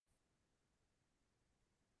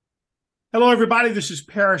Hello, everybody. This is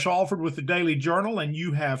Parrish Alford with the Daily Journal, and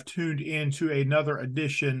you have tuned in to another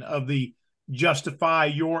edition of the Justify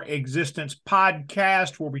Your Existence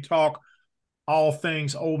podcast, where we talk all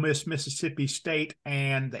things Ole Miss, Mississippi State,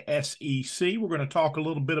 and the SEC. We're going to talk a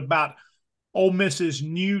little bit about Ole Miss's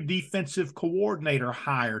new defensive coordinator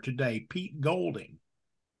hire today, Pete Golding.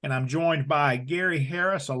 And I'm joined by Gary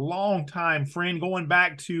Harris, a longtime friend going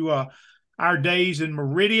back to our days in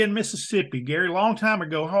Meridian, Mississippi. Gary, long time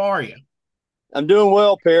ago. How are you? I'm doing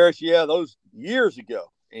well, Parrish. Yeah, those years ago,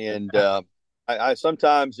 and I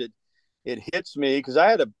sometimes it hits me because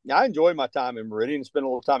I enjoyed my time in Meridian, spent a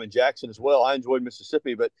little time in Jackson as well. I enjoyed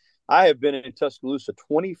Mississippi, but I have been in Tuscaloosa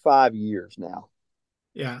 25 years now.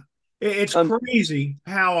 Yeah. It's crazy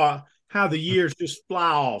how the years just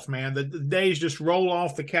fly off, man. The days just roll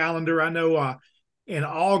off the calendar. I know in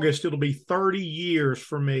August it'll be 30 years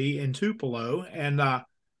for me in Tupelo, and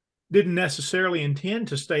didn't necessarily intend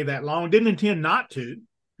to stay that long. Didn't intend not to,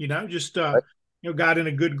 just Right? got in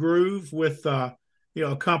a good groove with a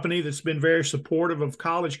company that's been very supportive of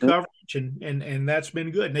college coverage, and that's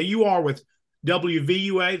been good. Now you are with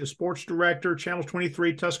WVUA, the sports director, Channel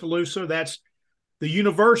 23, Tuscaloosa. That's the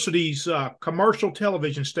university's commercial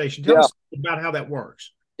television station. Tell Yeah, us about how that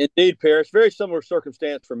works. indeed, Parrish. Very similar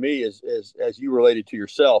circumstance for me as you related to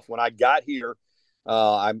yourself. When I got here,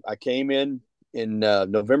 I came in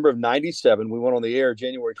November of '97. We went on the air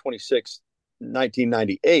January 26th,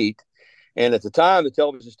 1998. And at the time, the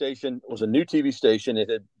television station was a new TV station. It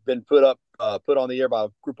had been put on the air by a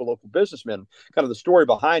group of local businessmen. Kind of the story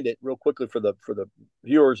behind it, real quickly for the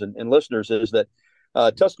viewers and listeners, is that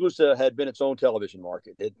Tuscaloosa had been its own television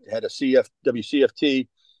market. It had a WCFT,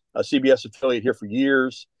 a CBS affiliate here for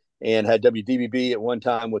years, and had WDVB at one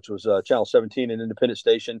time, which was Channel 17, an independent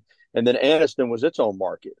station. And then Anniston was its own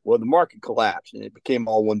market. Well, the market collapsed, and it became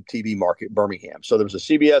all one TV market, Birmingham. So there was a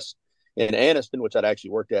CBS in Anniston, which I'd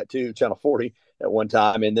actually worked at too, Channel 40 at one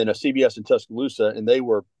time, and then a CBS in Tuscaloosa, and they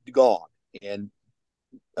were gone. And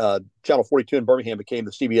Channel 42 in Birmingham became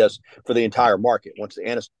the CBS for the entire market once the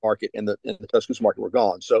Anniston market and the Tuscaloosa market were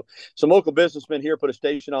gone. So some local businessmen here put a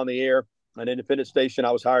station on the air, an independent station.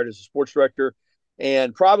 I was hired as a sports director,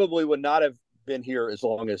 and probably would not have been here as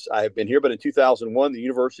long as I have been here. But in 2001, the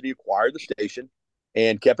university acquired the station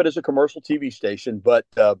and kept it as a commercial TV station. But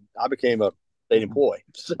I became a state employee.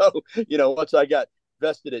 So, once I got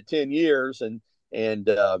vested at 10 years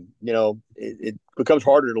it becomes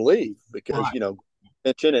harder to leave because, Right.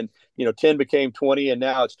 pension and, 10 became 20 and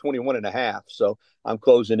now it's 21 and a half. So I'm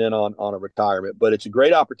closing in on a retirement, but it's a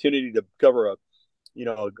great opportunity to cover a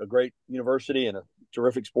great university and a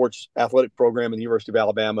terrific sports athletic program in the University of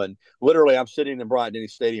Alabama. And literally I'm sitting in Bryant-Denny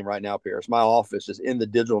Stadium right now, Paris. My office is in the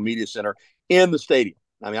digital media center in the stadium.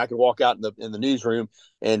 I mean, I could walk out in the newsroom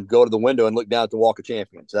and go to the window and look down at the Walk of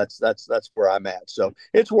Champions. That's where I'm at. So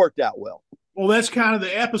it's worked out well. Well, that's kind of the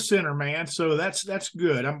epicenter, man. So that's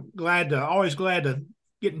good. I'm always glad to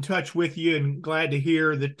get in touch with you, and glad to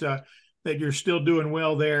hear that you're still doing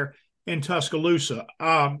well there in Tuscaloosa.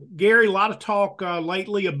 Gary, a lot of talk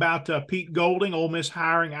lately about Pete Golding, Ole Miss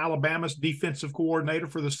hiring Alabama's defensive coordinator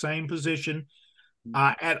for the same position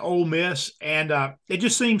at Ole Miss, and it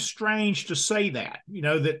just seems strange to say that.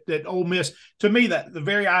 That Ole Miss, to me, that the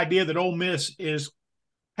very idea that Ole Miss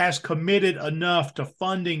has committed enough to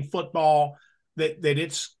funding football that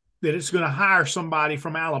it's going to hire somebody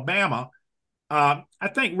from Alabama, I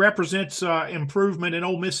think represents improvement in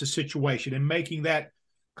Ole Miss's situation in making that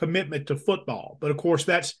commitment to football. But of course,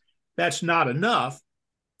 that's not enough.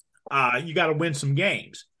 You got to win some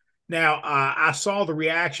games. Now, I saw the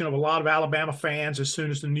reaction of a lot of Alabama fans as soon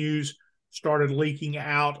as the news started leaking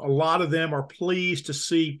out. A lot of them are pleased to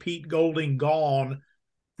see Pete Golding gone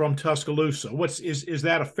from Tuscaloosa. Is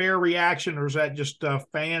that a fair reaction, or is that just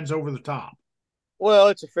fans over the top? Well,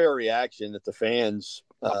 it's a fair reaction that the fans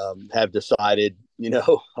have decided,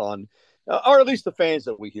 on, or at least the fans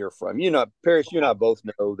that we hear from. Paris, you and I both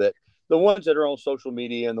know that the ones that are on social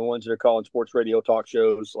media and the ones that are calling sports radio talk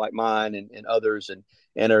shows like mine and others and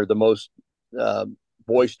are the most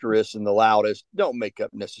boisterous and the loudest don't make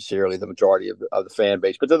up necessarily the majority of the fan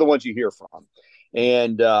base, but they're the ones you hear from.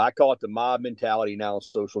 And I call it the mob mentality now on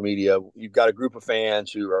social media. You've got a group of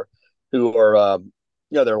fans who are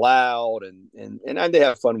they're loud and they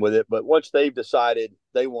have fun with it. But once they've decided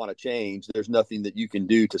they want to change, there's nothing that you can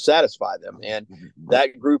do to satisfy them. And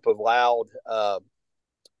that group of loud,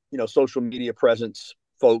 social media presence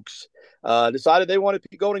folks decided they wanted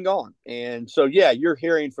Pete Golding gone. And so, yeah, you're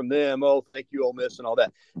hearing from them, oh, thank you, Ole Miss, and all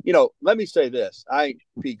that. Let me say this.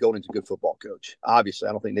 Pete Golding's a good football coach. Obviously,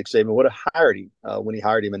 I don't think Nick Saban would have hired him when he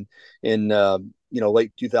hired him in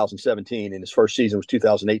late 2017, and his first season was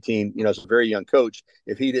 2018, as a very young coach,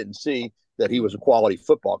 if he didn't see that he was a quality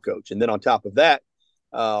football coach. And then on top of that,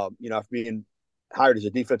 after being hired as a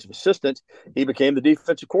defensive assistant, he became the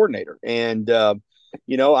defensive coordinator. And, I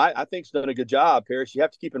think he's done a good job, Parrish. You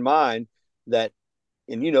have to keep in mind that,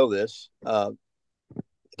 and this, the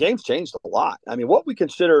game's changed a lot. I mean, what we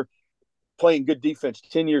consider playing good defense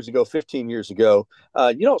 10 years ago, 15 years ago,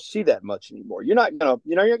 you don't see that much anymore. You're not going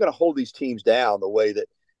to hold these teams down the way that,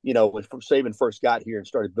 when Saban first got here and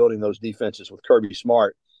started building those defenses with Kirby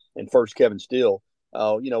Smart and first Kevin Steele.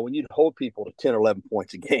 When you'd hold people to 10 or 11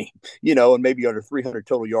 points a game, and maybe under 300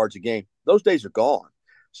 total yards a game, those days are gone.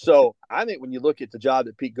 So I think when you look at the job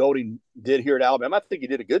that Pete Golding did here at Alabama, I think he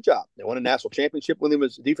did a good job. They won a national championship when he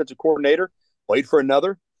was defensive coordinator, played for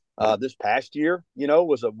another. This past year,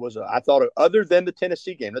 was I thought, other than the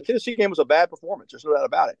Tennessee game was a bad performance. There's no doubt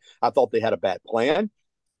about it. I thought they had a bad plan.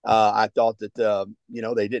 I thought that,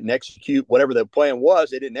 they didn't execute whatever the plan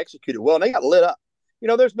was. They didn't execute it well, and they got lit up.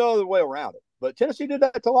 There's no other way around it. But Tennessee did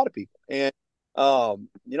that to a lot of people. And,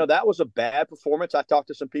 that was a bad performance. I talked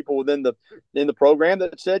to some people within the program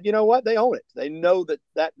that said, you know what, they own it. They know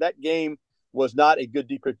that game was not a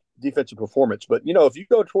good defensive performance. But, if you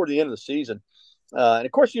go toward the end of the season, and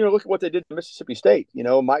of course, look at what they did to Mississippi State.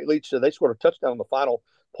 Mike Leach, they scored a touchdown on the final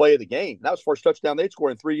play of the game. That was the first touchdown they'd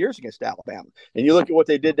scored in 3 years against Alabama. And you look at what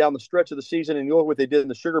they did down the stretch of the season, and you look at what they did in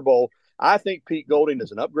the Sugar Bowl. I think Pete Golding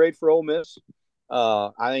is an upgrade for Ole Miss.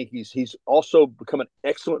 I think he's also become an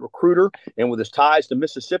excellent recruiter, and with his ties to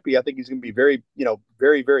Mississippi, I think he's going to be very,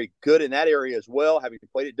 very, very good in that area as well. Having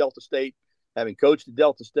played at Delta State, having coached at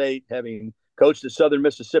Delta State, having coached at Southern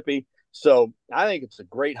Mississippi, so I think it's a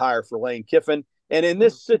great hire for Lane Kiffin. And in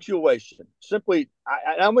this situation, simply,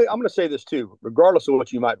 I'm going to say this too, regardless of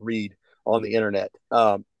what you might read on the internet.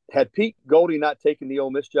 Had Pete Golding not taken the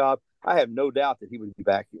Ole Miss job, I have no doubt that he would be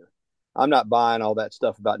back here. I'm not buying all that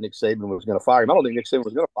stuff about Nick Saban was going to fire him. I don't think Nick Saban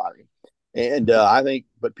was going to fire him. And I think,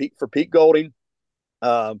 for Pete Golding,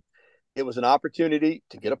 it was an opportunity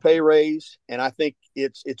to get a pay raise. And I think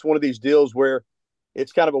it's one of these deals where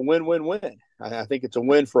it's kind of a win-win-win. I think it's a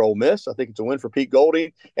win for Ole Miss. I think it's a win for Pete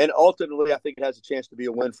Golding. And ultimately, I think it has a chance to be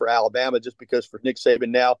a win for Alabama, just because for Nick Saban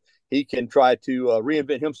now, he can try to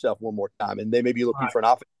reinvent himself one more time. And they may be looking for an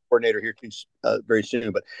offensive coordinator here too very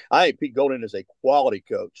soon. But I think Pete Golding is a quality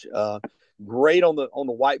coach. Great on the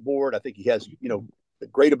whiteboard. I think he has, a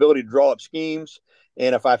great ability to draw up schemes.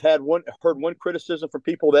 And if I've heard one criticism from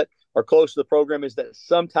people that are close to the program, is that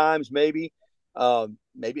sometimes maybe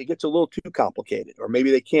it gets a little too complicated, or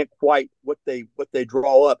maybe they can't quite what they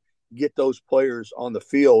draw up get those players on the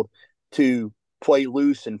field to play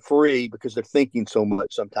loose and free because they're thinking so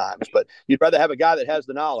much sometimes. But you'd rather have a guy that has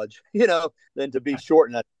the knowledge, than to be short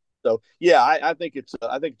in that. So yeah, I think it's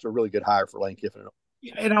a really good hire for Lane Kiffin.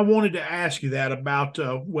 And I wanted to ask you that about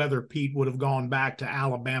whether Pete would have gone back to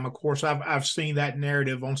Alabama. Of course, I've seen that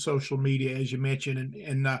narrative on social media, as you mentioned,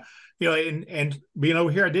 and being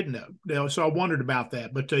over here, I didn't know. So I wondered about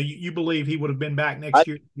that. But you believe he would have been back next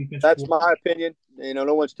year? That's my opinion.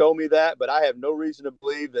 No one's told me that, but I have no reason to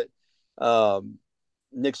believe that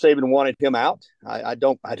Nick Saban wanted him out. I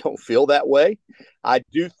don't feel that way. I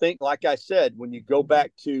do think, like I said, when you go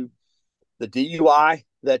back to the DUI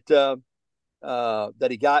that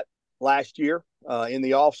he got last year in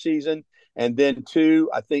the off season, and then two,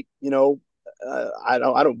 I think we don't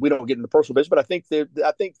get into personal business, but I think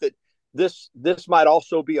that this might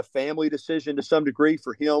also be a family decision to some degree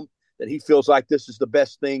for him, that he feels like this is the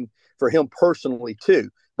best thing for him personally too.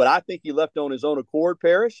 But I think he left on his own accord,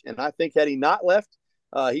 Parrish, and I think had he not left,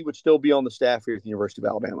 he would still be on the staff here at the University of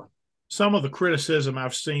Alabama. Some of the criticism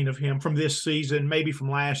I've seen of him from this season, maybe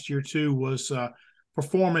from last year too, was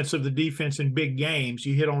performance of the defense in big games.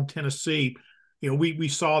 You hit on Tennessee. We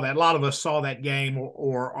saw that. A lot of us saw that game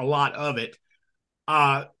or a lot of it.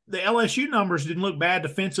 The LSU numbers didn't look bad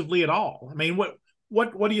defensively at all. I mean,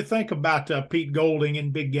 what do you think about Pete Golding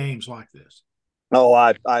in big games like this? Oh,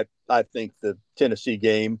 I think the Tennessee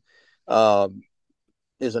game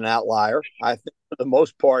is an outlier. I think for the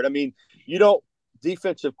most part, I mean, you don't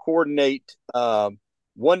defensive coordinate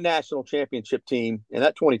one national championship team, and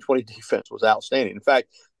that 2020 defense was outstanding. In fact,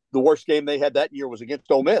 the worst game they had that year was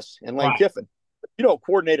against Ole Miss and Lane Kiffin. You don't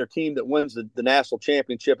coordinate a team that wins the national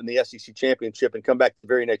championship and the SEC championship and come back the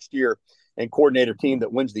very next year and coordinate a team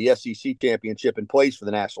that wins the SEC championship and plays for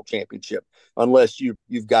the national championship, unless you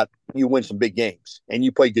win some big games and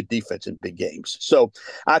you play good defense in big games. So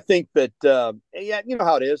I think that, you know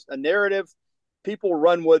how it is, a narrative, people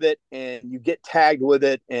run with it and you get tagged with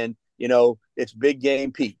it, and, it's big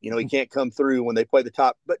game Pete. He can't come through when they play the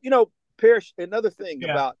top. But, Parrish, another thing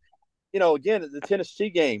about again, the Tennessee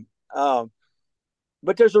game.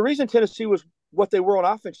 But there's a reason Tennessee was what they were on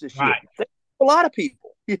offense this year. Right. A lot of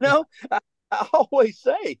people, I always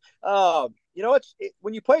say,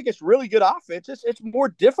 when you play against really good offense, it's more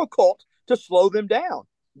difficult to slow them down.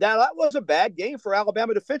 Now, that was a bad game for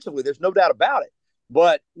Alabama defensively. There's no doubt about it.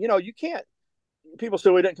 But, you can't. People say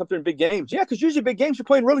we didn't come through in big games. Yeah, because usually big games you're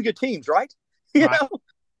playing really good teams, right? Right.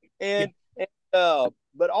 And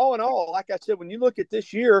but all in all, like I said, when you look at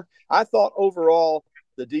this year, I thought overall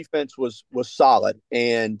the defense was solid,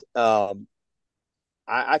 and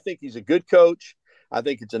I think he's a good coach. I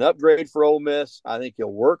think it's an upgrade for Ole Miss. I think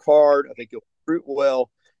he'll work hard. I think he'll recruit well,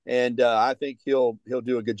 and I think he'll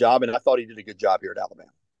do a good job. And I thought he did a good job here at Alabama.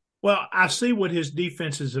 Well, I see what his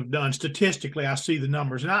defenses have done. Statistically, I see the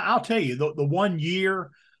numbers. And I'll tell you, the 1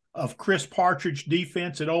 year of Chris Partridge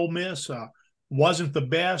defense at Ole Miss wasn't the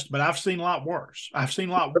best, but I've seen a lot worse. I've seen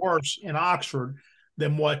a lot worse in Oxford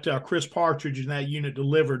than what Chris Partridge and that unit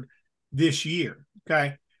delivered this year,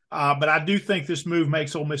 okay? But I do think this move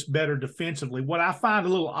makes Ole Miss better defensively. What I find a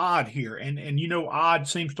little odd here, and odd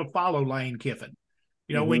seems to follow Lane Kiffin.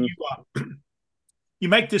 When you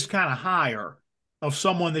make this kind of hire of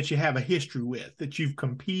someone that you have a history with, that you've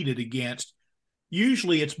competed against,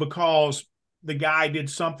 usually it's because the guy did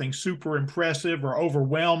something super impressive or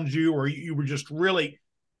overwhelmed you, or you were just really,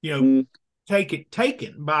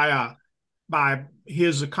 taken by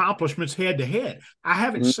his accomplishments head to head. I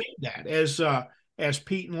haven't seen that as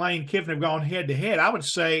Pete and Lane Kiffin have gone head to head. I would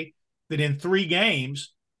say that in 3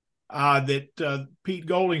 games, that Pete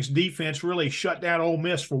Golding's defense really shut down Ole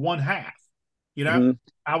Miss for one half.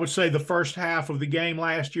 I would say the first half of the game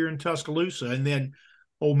last year in Tuscaloosa, and then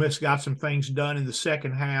Ole Miss got some things done in the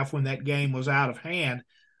second half when that game was out of hand.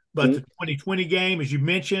 But the 2020 game, as you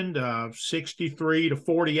mentioned,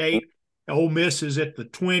 63-48, Ole Miss is at the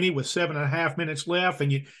 20 with 7.5 minutes left,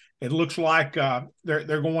 and it looks like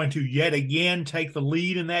they're going to yet again take the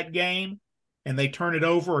lead in that game, and they turn it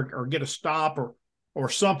over or get a stop or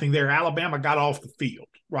something there. Alabama got off the field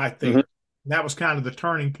right there. That was kind of the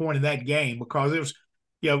turning point in that game, because it was,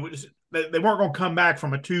 they weren't going to come back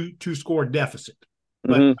from a two-score deficit.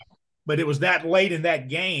 But it was that late in that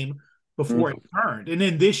game before it turned. And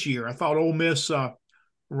then this year, I thought Ole Miss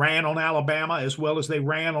ran on Alabama as well as they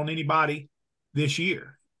ran on anybody this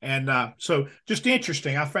year. And so just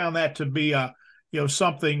interesting. I found that to be,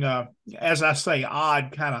 something, as I say,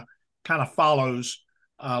 odd kind of follows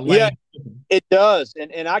Lane. Yeah, it does.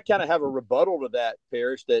 And I kind of have a rebuttal to that,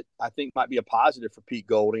 Parrish, that I think might be a positive for Pete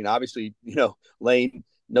Golding. Obviously, Lane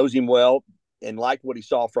knows him well and liked what he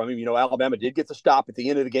saw from him. Alabama did get the stop at the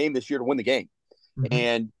end of the game this year to win the game.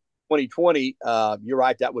 And 2020, you're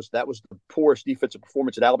right, that was the poorest defensive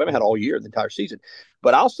performance that Alabama had all year, the entire season.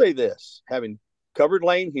 But I'll say this, having covered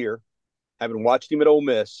Lane here, having watched him at Ole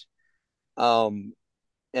Miss,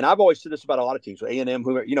 and I've always said this about a lot of teams, A&M,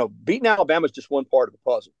 beating Alabama is just one part of the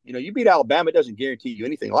puzzle. You beat Alabama, it doesn't guarantee you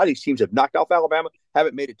anything. A lot of these teams have knocked off Alabama,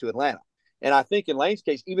 haven't made it to Atlanta. And I think in Lane's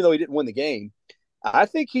case, even though he didn't win the game, I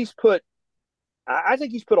think he's put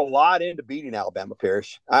a lot into beating Alabama,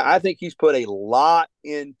 Parrish. I think he's put a lot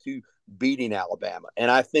into beating Alabama. And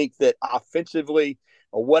I think that offensively,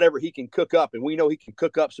 or whatever he can cook up, and we know he can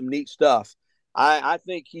cook up some neat stuff, I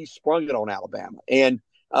think he's sprung it on Alabama. And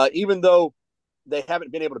even though they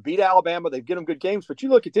haven't been able to beat Alabama, they've given them good games. But you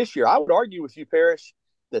look at this year, I would argue with you, Parrish,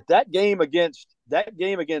 that game against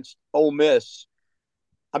Ole Miss,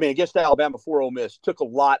 against Alabama for Ole Miss, took a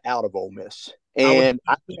lot out of Ole Miss. And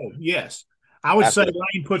yes, I would say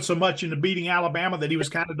Lane put so much into beating Alabama that he was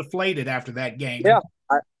kind of deflated after that game. Yeah,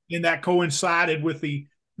 and that coincided with the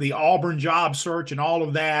Auburn job search and all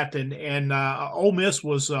of that, and Ole Miss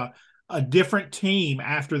was a different team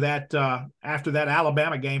after that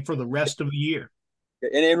Alabama game for the rest of the year.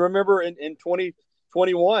 And remember in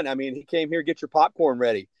 2021, he came here, get your popcorn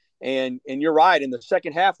ready, and you're right. In the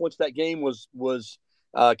second half, once that game was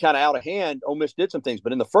kind of out of hand, Ole Miss did some things.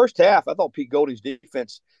 But in the first half, I thought Pete Golding's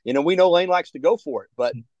defense, we know Lane likes to go for it,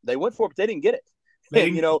 but they went for it, but they didn't get it.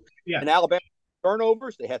 And Alabama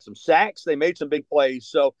turnovers, they had some sacks, they made some big plays.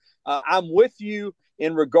 So I'm with you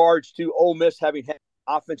in regards to Ole Miss having had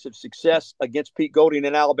offensive success against Pete Golding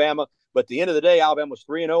in Alabama. But at the end of the day, Alabama was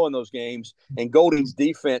 3-0 in those games, and Golding's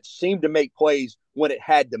defense seemed to make plays when it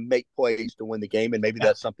had to make plays to win the game, and maybe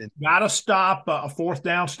that's something. Got to stop a fourth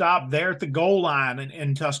down stop there at the goal line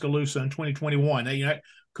in Tuscaloosa in 2021.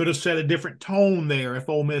 Could have set a different tone there if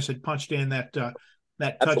Ole Miss had punched in that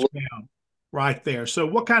touchdown right there. So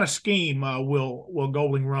what kind of scheme will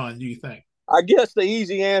Golding run, do you think? I guess the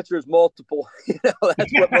easy answer is multiple.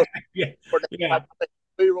 That's what most yeah.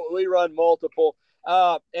 we run multiple.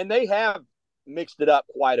 And they have mixed it up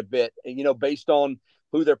quite a bit, based on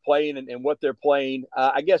who they're playing and what they're playing.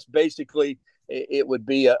 I guess basically it would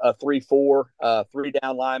be a 3-4, 3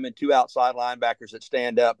 down linemen, 2 outside linebackers that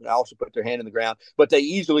stand up and also put their hand in the ground. But they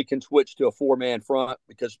easily can switch to a 4-man front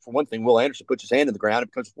because, for one thing, Will Anderson puts his hand in the ground.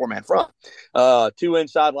 It becomes a 4-man front. 2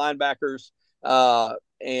 inside linebackers.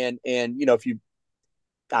 And if you,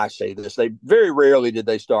 I say this, they very rarely did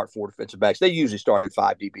they start 4 defensive backs. They usually started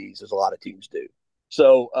 5 DBs, as a lot of teams do.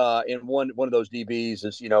 So, and one of those DBs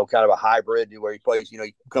is, kind of a hybrid where he plays, you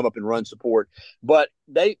come up and run support. But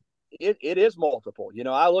it is multiple.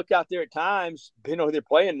 I look out there at times, depending on who they're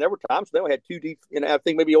playing, and there were times they only had 2 I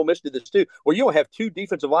think maybe Ole Miss did this too, where you don't have 2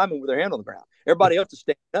 defensive linemen with their hand on the ground. Everybody else is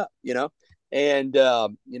standing up, and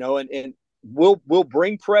and we'll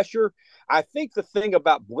bring pressure. I think the thing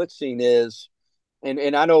about blitzing is,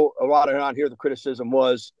 and I know a lot around here the criticism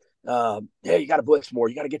was, you got to blitz more.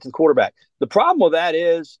 You got to get to the quarterback. The problem with that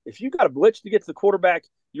is if you got to blitz to get to the quarterback,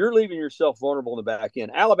 you're leaving yourself vulnerable in the back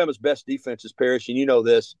end. Alabama's best defenses, Parrish, and you know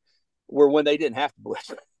this, were when they didn't have to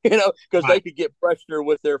blitz, because they could get pressure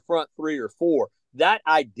with their front 3 or 4. That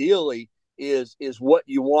ideally is what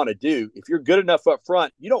you want to do. If you're good enough up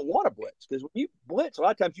front, you don't want to blitz, because when you blitz, a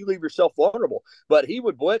lot of times you leave yourself vulnerable. But he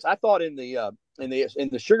would blitz. I thought in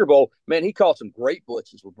the Sugar Bowl, man, he called some great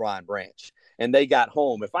blitzes with Brian Branch, and they got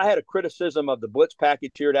home. If I had a criticism of the blitz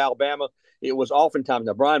package here at Alabama, it was oftentimes,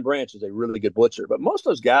 now Brian Branch is a really good blitzer, but most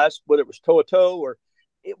of those guys, whether it was toe-to-toe or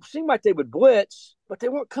it seemed like they would blitz, but they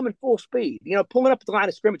weren't coming full speed, pulling up at the line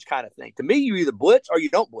of scrimmage kind of thing. To me, you either blitz or you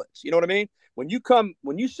don't blitz. You know what I mean? When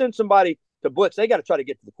you send somebody to blitz, they got to try to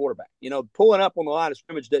get to the quarterback. Pulling up on the line of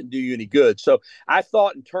scrimmage doesn't do you any good. So I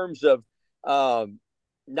thought in terms of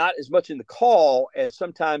not as much in the call as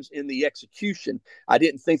sometimes in the execution, I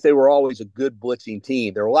didn't think they were always a good blitzing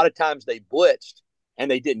team. There were a lot of times they blitzed and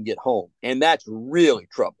they didn't get home, and that's really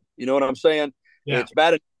trouble. You know what I'm saying? Yeah. It's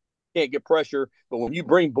bad. Can't get pressure, but when you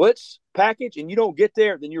bring blitz package and you don't get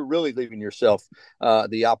there, then you're really leaving yourself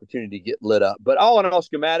the opportunity to get lit up. But all in all,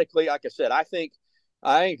 schematically, like I said, I think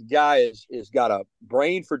the guy is got a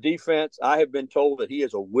brain for defense. I have been told that he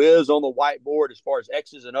is a whiz on the whiteboard as far as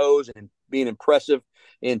X's and O's and being impressive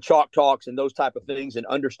in chalk talks and those type of things and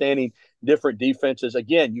understanding different defenses.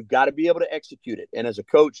 Again, you've got to be able to execute it. And as a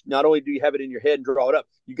coach, not only do you have it in your head and draw it up,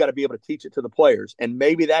 you got to be able to teach it to the players. And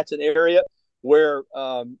maybe that's an area where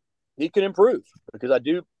he can improve, because I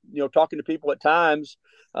do, talking to people at times,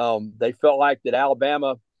 they felt like that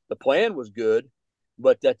Alabama, the plan was good,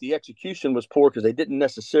 but that the execution was poor because they didn't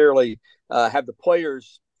necessarily have the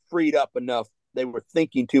players freed up enough. They were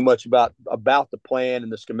thinking too much about the plan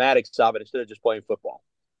and the schematics of it instead of just playing football.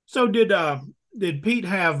 So did Pete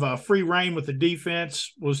have free reign with the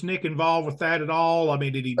defense? Was Nick involved with that at all? I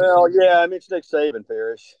mean, did he? Well, yeah, it's Nick Saban,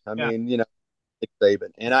 Parrish. I mean, Nick Saban,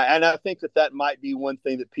 and I think that might be one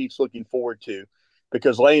thing that Pete's looking forward to,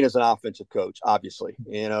 because Lane is an offensive coach. Obviously,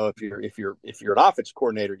 if you're an offensive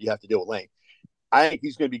coordinator, you have to deal with Lane. I think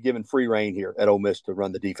he's going to be given free reign here at Ole Miss to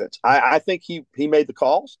run the defense. I think he made the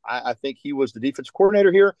calls. I think he was the defensive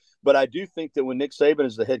coordinator here, but I do think that when Nick Saban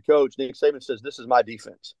is the head coach, Nick Saban says, "This is my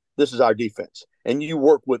defense. This is our defense," and you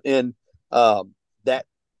work within that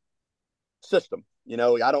system. I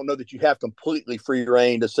don't know that you have completely free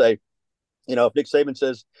reign to say, if Nick Saban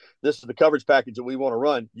says this is the coverage package that we want to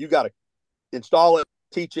run, you got to install it,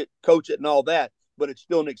 teach it, coach it, and all that. But it's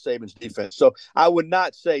still Nick Saban's defense. So I would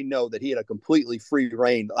not say no that he had a completely free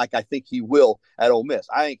reign like I think he will at Ole Miss.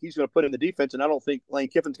 I think he's going to put in the defense, and I don't think Lane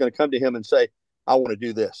Kiffin's going to come to him and say, "I want to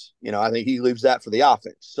do this." I think he leaves that for the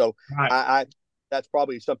offense. So right. That's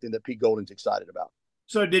probably something that Pete Golding's excited about.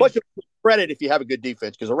 So but you credit if you have a good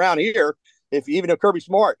defense, because around here, even Kirby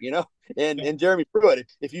Smart, and Jeremy Pruitt,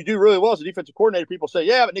 if you do really well as a defensive coordinator, people say,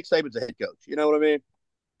 "Yeah, but Nick Saban's a head coach." You know what I mean?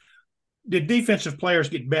 Did defensive players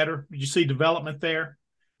get better? Did you see development there?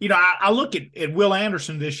 I look at Will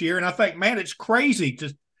Anderson this year, and I think, man, it's crazy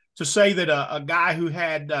to say that a guy who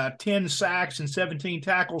had 10 sacks and 17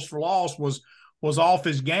 tackles for loss was off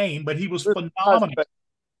his game, but he was phenomenal.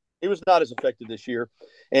 He was not as effective this year.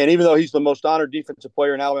 And even though he's the most honored defensive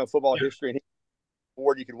player in Alabama football history, and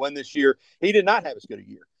award you could win this year, he did not have as good a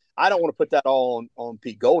year. I don't want to put that all on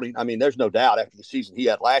Pete Golding. I mean, there's no doubt after the season he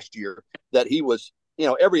had last year that he was,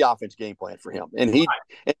 every offense game plan for him. And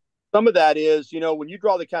and some of that is, when you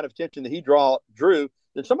draw the kind of attention that he drew,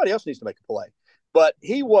 then somebody else needs to make a play. But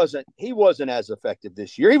he wasn't as effective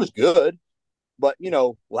this year. He was good, but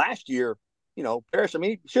last year, Parrish,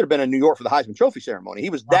 he should have been in New York for the Heisman Trophy ceremony.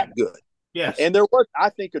 He was that good. Yes. And there was, I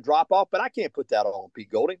think, a drop off, but I can't put that all on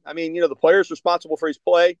Pete Golding. I mean, the player's responsible for his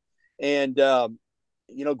play, and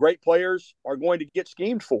great players are going to get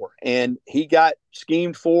schemed for, and he got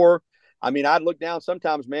schemed for I mean, I'd look down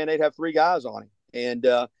sometimes, man, they'd have three guys on him.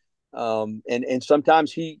 And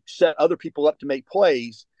sometimes he set other people up to make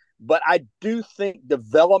plays. But I do think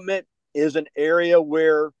development is an area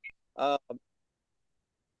where uh,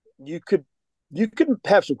 you could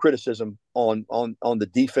have some criticism on the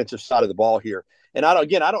defensive side of the ball here. And I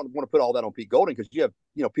don't want to put all that on Pete Golding, because you have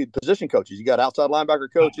position coaches. You got outside linebacker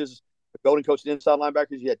coaches. Golding coached inside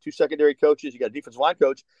linebackers. You had two secondary coaches. You got a defensive line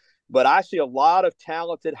coach. But I see a lot of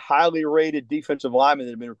talented, highly rated defensive linemen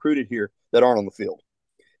that have been recruited here that aren't on the field.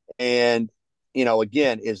 And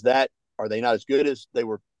again, are they not as good as they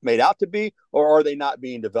were made out to be, or are they not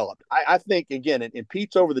being developed? I think, again, and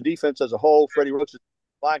Pete's over the defense as a whole. Freddie Roach is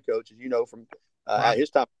line coach, as you know, from at his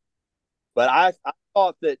time. But I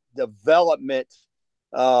thought that development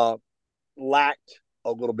lacked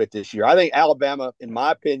a little bit this year. I think Alabama, in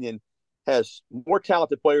my opinion, has more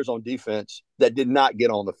talented players on defense that did not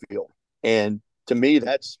get on the field. And to me,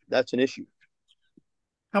 that's an issue.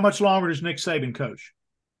 How much longer does Nick Saban coach?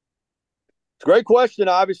 It's a great question.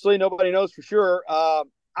 Obviously, nobody knows for sure.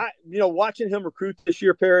 Watching him recruit this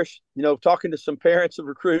year, Parrish, talking to some parents of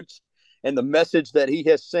recruits and the message that he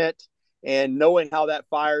has sent, and knowing how that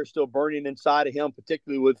fire is still burning inside of him,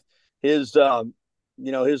 particularly with his,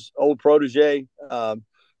 his old protege,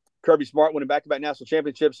 Kirby Smart, winning back-to-back national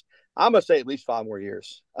championships. I'm going to say at least 5 more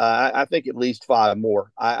years. I think at least 5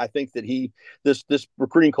 more. I think that this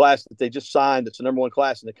recruiting class that they just signed, that's the number 1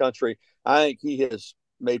 class in the country, I think he has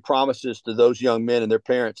made promises to those young men and their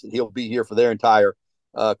parents that he'll be here for their entire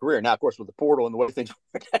career. Now, of course, with the portal and the way things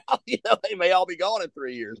work out, they may all be gone in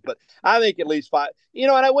 3 years. But I think at least 5.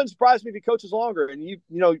 And it wouldn't surprise me if he coaches longer. And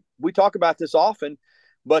we talk about this often.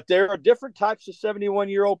 But there are different types of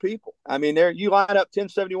 71-year-old people. I mean, you line up 10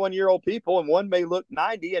 71-year-old people, and one may look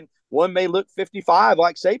 90 and one may look 55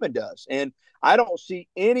 like Saban does. And I don't see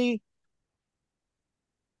anything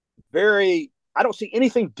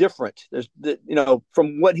different.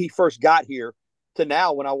 From when he first got here to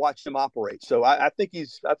now when I watch him operate. So I think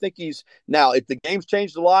he's now, if the game's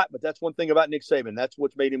changed a lot, but that's one thing about Nick Saban. That's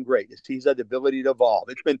what's made him great, is he's had the ability to evolve.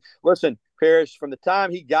 Listen, Parrish, from the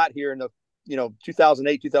time he got here in the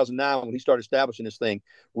 2008, 2009, when he started establishing this thing,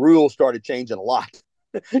 rules started changing a lot,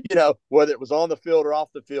 whether it was on the field or off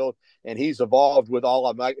the field, and he's evolved with all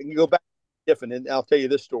of them. I can go back to Kiffin, and I'll tell you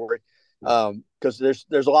this story, because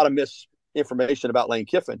there's a lot of misinformation about Lane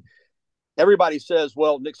Kiffin. Everybody says,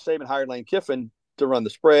 well, Nick Saban hired Lane Kiffin to run the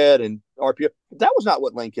spread and RPO. That was not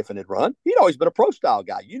what Lane Kiffin had run. He'd always been a pro-style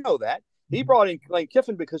guy. You know that. He brought in Lane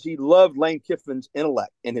Kiffin because he loved Lane Kiffin's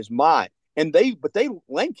intellect and his mind. And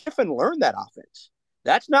Lane Kiffin learned that offense.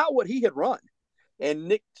 That's not what he had run. And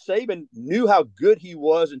Nick Saban knew how good he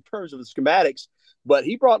was in terms of the schematics, but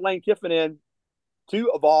he brought Lane Kiffin in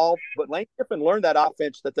to evolve. But Lane Kiffin learned that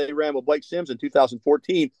offense that they ran with Blake Sims in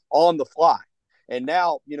 2014 on the fly. And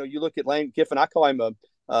now, you look at Lane Kiffin, I call him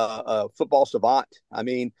a football savant. I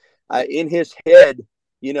mean, in his head,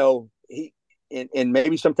 and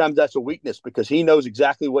maybe sometimes that's a weakness, because he knows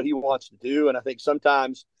exactly what he wants to do. And I think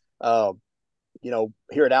sometimes,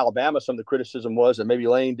 here at Alabama, some of the criticism was that maybe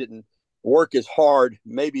Lane didn't work as hard,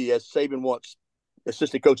 maybe as Saban wants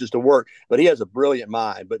assistant coaches to work, but he has a brilliant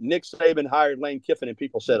mind. But Nick Saban hired Lane Kiffin, and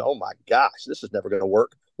people said, oh my gosh, this is never going to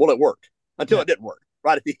work. Well, it worked until it didn't work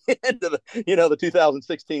right at the end of the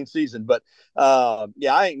 2016 season. But I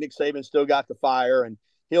think Nick Saban still got the fire, and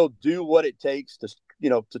he'll do what it takes to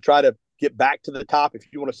try to get back to the top. If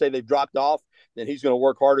you want to say they've dropped off, then he's going to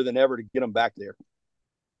work harder than ever to get them back there.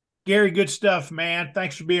 Gary, good stuff, man.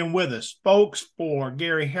 Thanks for being with us. Folks, for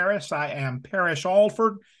Gary Harris, I am Parrish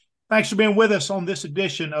Alford. Thanks for being with us on this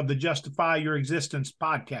edition of the Justify Your Existence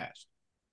podcast.